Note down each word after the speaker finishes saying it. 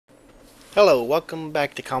Hello, welcome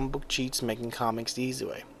back to Comic Book Cheats Making Comics the Easy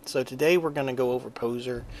Way. So today we're going to go over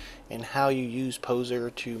Poser and how you use Poser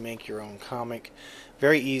to make your own comic.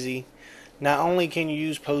 Very easy. Not only can you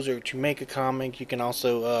use Poser to make a comic, you can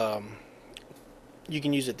also you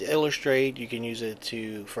can use it to illustrate, you can use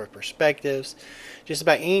it for perspectives. Just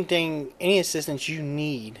about anything, any assistance you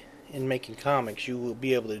need in making comics, you will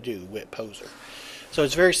be able to do with Poser. So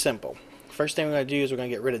it's very simple. First thing we're going to do is we're going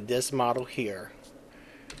to get rid of this model here.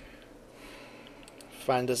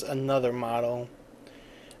 Find us another model.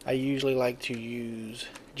 I usually like to use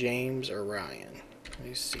James or Ryan. Let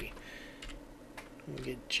me see. Let me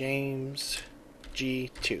get James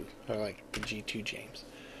G2. I like the G2 James.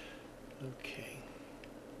 Okay.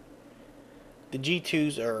 The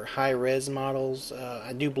G2s are high-res models.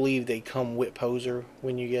 I do believe they come with Poser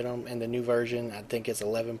when you get them in the new version. I think it's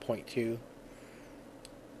 11.2.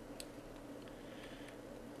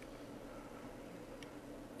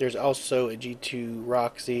 There's also a G2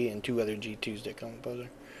 Roxy and two other G2s that come with Poser.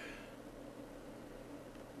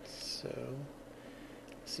 So,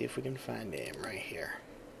 let's see if we can find him right here.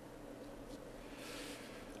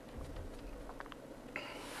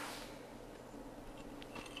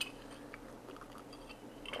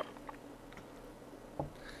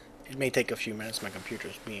 It may take a few minutes. My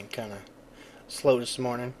computer's being kind of slow this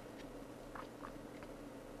morning.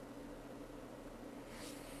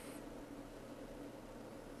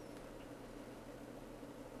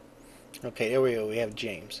 Okay, there we go. We have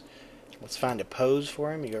James. Let's find a pose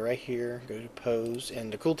for him. You go right here, go to pose.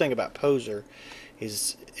 And the cool thing about Poser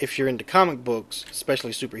is if you're into comic books,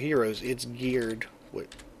 especially superheroes, it's geared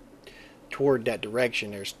toward that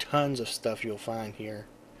direction. There's tons of stuff you'll find here.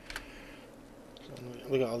 So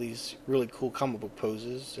look at all these really cool comic book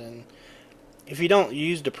poses. And if you don't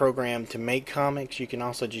use the program to make comics, you can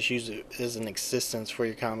also just use it as an assistance for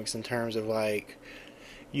your comics in terms of like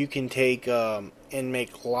you can take and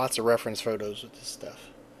make lots of reference photos with this stuff.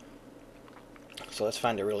 So let's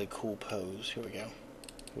find a really cool pose. Here we go.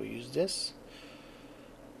 We'll use this.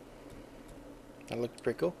 That looks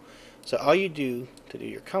pretty cool. So all you do to do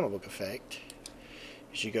your comic book effect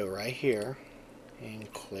is you go right here and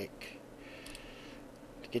click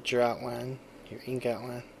to get your outline, your ink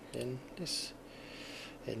outline, then this,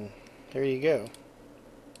 and there you go.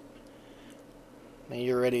 Now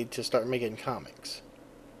you're ready to start making comics.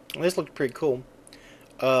 This looks pretty cool.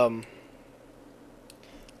 Let's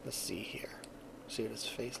see here. See what his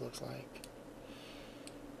face looks like.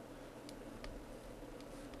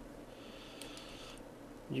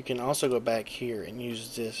 You can also go back here and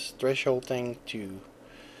use this threshold thing to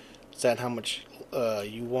set how much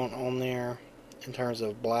you want on there in terms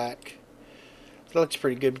of black. That looks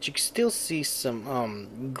pretty good, but you can still see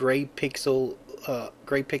some gray pixels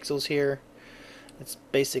here. It's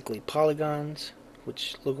basically polygons,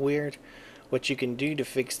 which look weird. What you can do to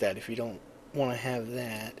fix that, if you don't want to have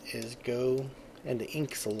that, is go, and the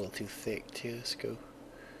ink's a little too thick too. Let's go.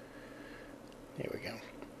 There we go.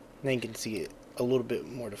 Now you can see it a little bit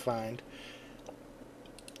more defined.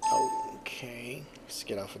 Okay, let's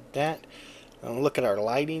get off of that. Look at our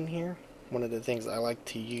lighting here. One of the things I like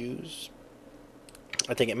to use,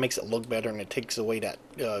 I think it makes it look better and it takes away that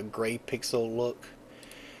gray pixel look,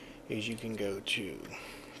 is you can go to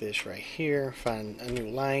this right here, find a new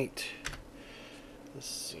light. Let's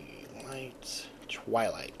see, lights,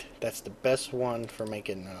 Twilight. That's the best one for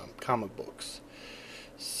making comic books.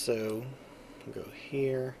 So go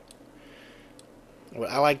here. What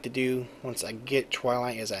I like to do once I get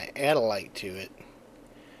Twilight is I add a light to it.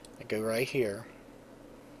 I go right here,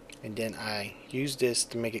 and then I use this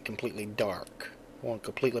to make it completely dark. I want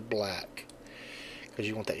completely black because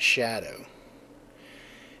you want that shadow.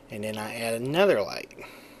 And then I add another light,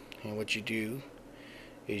 and what you do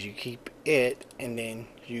is you keep it, and then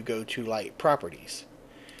you go to light properties.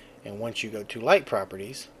 And once you go to light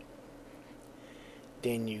properties,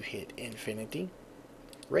 then you hit infinity,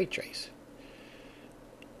 ray trace.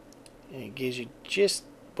 And it gives you just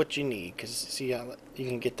what you need, because see how you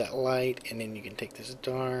can get that light, and then you can take this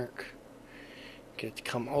dark, get it to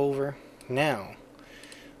come over. Now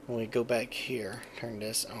when we go back here, turn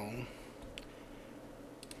this on,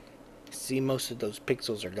 see most of those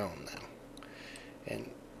pixels are gone now, and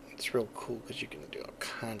it's real cool because you can do all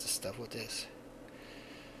kinds of stuff with this.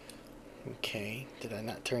 Okay, did I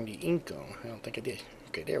not turn the ink on? I don't think I did.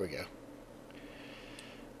 Okay, there we go.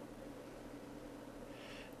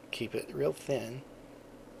 Keep it real thin.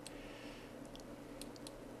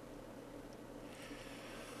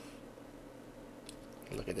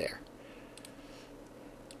 Look at there.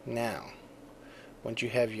 Now, once you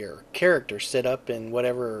have your character set up in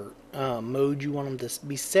whatever mode you want them to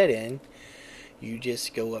be set in, you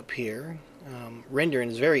just go up here. Rendering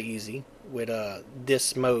is very easy with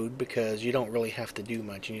this mode because you don't really have to do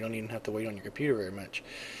much and you don't even have to wait on your computer very much.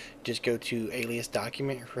 Just go to alias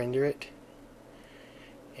document, render it,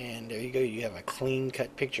 and there you go, you have a clean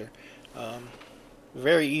cut picture.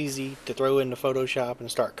 Very easy to throw into Photoshop and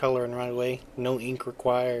start coloring right away. No ink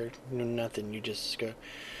required, no nothing. You just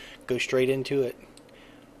go straight into it.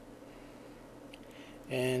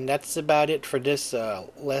 And that's about it for this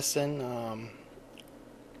lesson.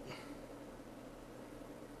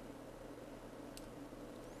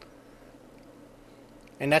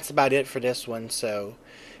 And that's about it for this one. So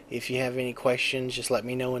if you have any questions, just let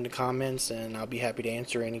me know in the comments and I'll be happy to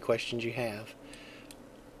answer any questions you have.